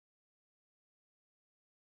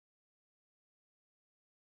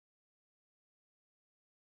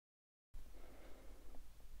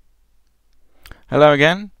Hello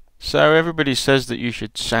again. So everybody says that you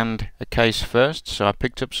should sand a case first, so I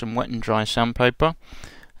picked up some wet and dry sandpaper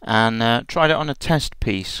and tried it on a test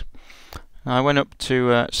piece. I went up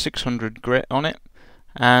to 600 grit on it,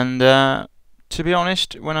 and to be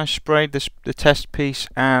honest, when I sprayed the test piece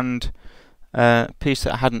and piece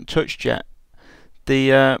that I hadn't touched yet,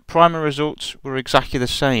 the primer results were exactly the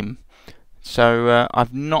same. So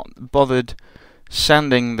I've not bothered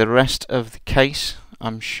sanding the rest of the case.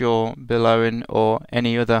 I'm sure Billowin or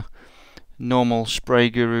any other normal spray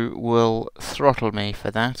guru will throttle me for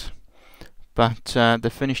that, but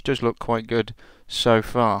the finish does look quite good so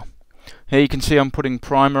far. Here you can see I'm putting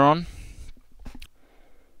primer on,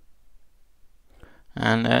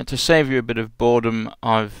 and to save you a bit of boredom,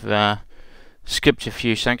 I've skipped a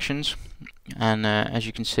few sections, and as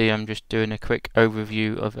you can see, I'm just doing a quick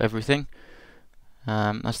overview of everything.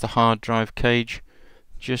 That's the hard drive cage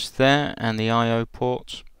just there, and the I/O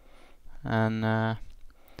ports, and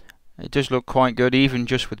it does look quite good even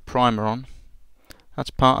just with primer on.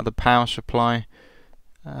 That's part of the power supply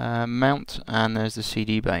mount, and there's the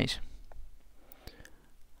CD bays.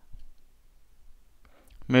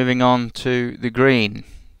 Moving on to the green.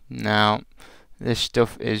 Now this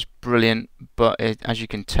stuff is brilliant, but as you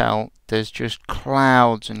can tell, there's just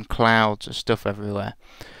clouds and clouds of stuff everywhere.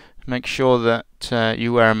 Make sure that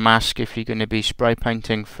you wear a mask if you're going to be spray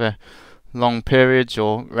painting for long periods,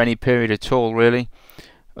 or any period at all really.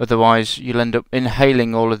 Otherwise you'll end up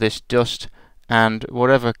inhaling all of this dust, and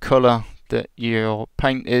whatever colour that your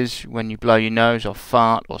paint is, when you blow your nose or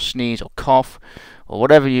fart or sneeze or cough or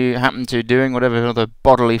whatever you happen to doing, whatever other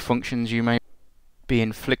bodily functions you may be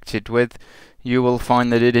inflicted with, you will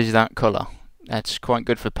find that it is that colour. That's quite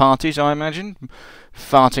good for parties, I imagine,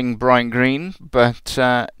 farting bright green, but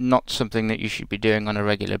not something that you should be doing on a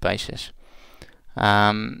regular basis.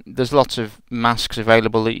 There's lots of masks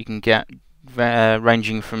available that you can get,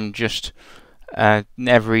 ranging from just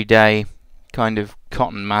everyday kind of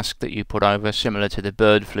cotton mask that you put over, similar to the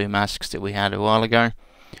bird flu masks that we had a while ago,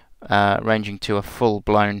 ranging to a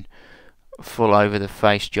full-blown, full over the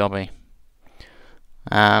face jobby.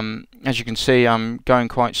 As you can see, I'm going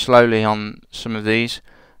quite slowly on some of these.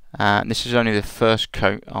 This is only the first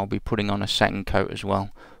coat. I'll be putting on a second coat as well,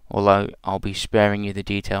 although I'll be sparing you the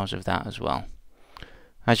details of that as well.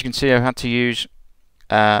 As you can see, I've had to use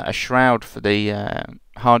a shroud for the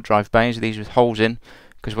hard drive bays, these with holes in,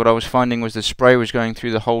 because what I was finding was the spray was going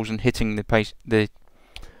through the holes and hitting the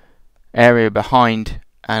area behind,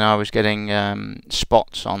 and I was getting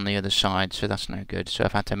spots on the other side, so that's no good. So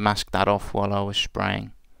I've had to mask that off while I was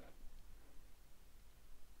spraying.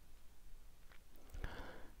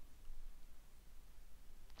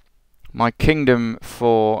 My kingdom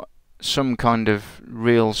for some kind of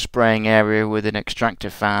real spraying area with an extractor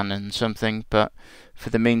fan and something, but for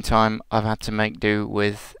the meantime I've had to make do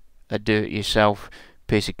with a do-it-yourself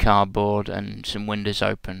piece of cardboard and some windows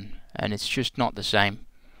open, and it's just not the same.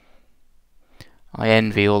 I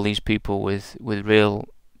envy all these people with real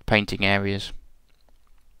painting areas.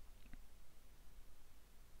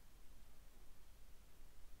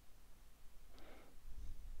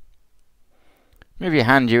 Move your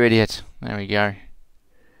hand, you idiot. There we go.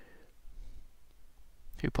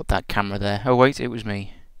 Who put that camera there? Oh wait, it was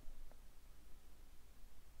me.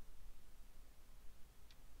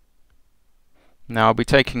 Now I'll be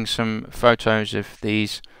taking some photos of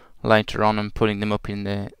these later on and putting them up in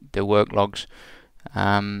the Worklogs.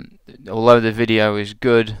 Although the video is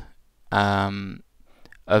good, of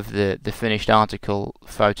the finished article,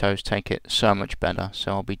 photos take it so much better,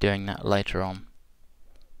 so I'll be doing that later on.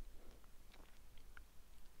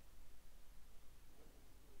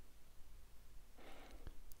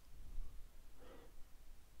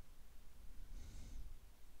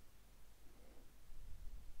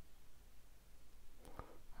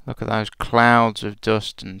 Look at those clouds of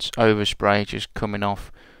dust and overspray just coming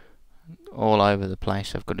off all over the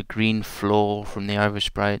place. I've got a green floor from the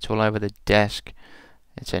overspray. It's all over the desk.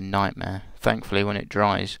 It's a nightmare. Thankfully, when it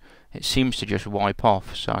dries, it seems to just wipe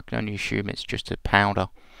off, so I can only assume it's just a powder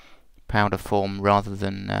form rather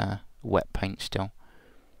than wet paint still.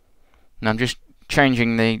 And I'm just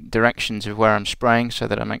changing the directions of where I'm spraying so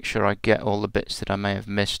that I make sure I get all the bits that I may have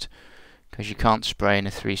missed, because you can't spray in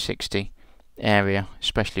a 360 area,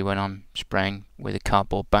 especially when I'm spraying with a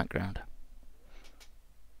cardboard background.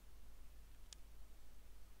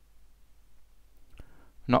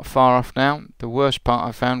 Not far off now. The worst part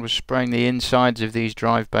I found was spraying the insides of these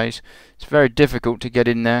drive bays. It's very difficult to get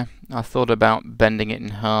in there. I thought about bending it in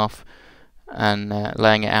half and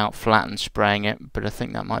laying it out flat and spraying it, but I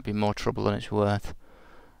think that might be more trouble than it's worth.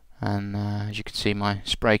 And as you can see, my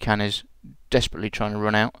spray can is desperately trying to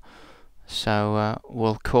run out, So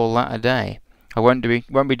we'll call that a day. I won't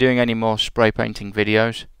be doing any more spray painting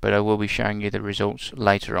videos, but I will be showing you the results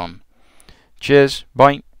later on. Cheers,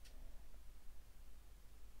 bye.